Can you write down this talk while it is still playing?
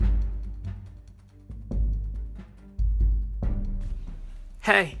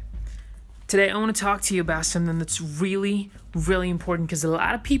Hey, today I want to talk to you about something that's really, really important because a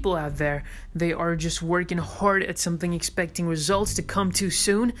lot of people out there, they are just working hard at something expecting results to come too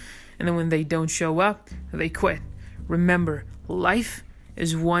soon, and then when they don't show up, they quit. Remember, life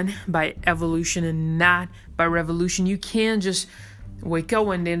is won by evolution and not by revolution. You can't just wake up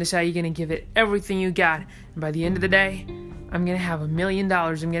one day and decide you're going to give it everything you got, and by the end of the day, I'm going to have $1 million.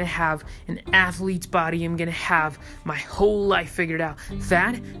 I'm going to have an athlete's body. I'm going to have my whole life figured out.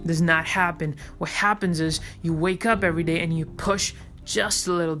 That does not happen. What happens is you wake up every day and you push just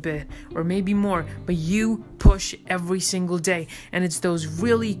a little bit or maybe more, but you push every single day. And it's those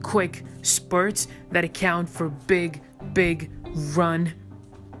really quick spurts that account for big runs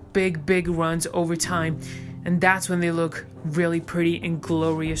over time. And that's when they look really pretty and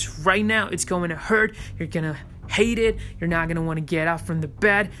glorious. Right now, it's going to hurt. You're going to hate it. You're not going to want to get up from the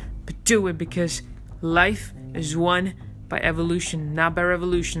bed, but do it because life is won by evolution, not by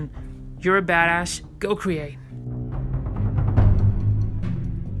revolution. You're a badass. Go create.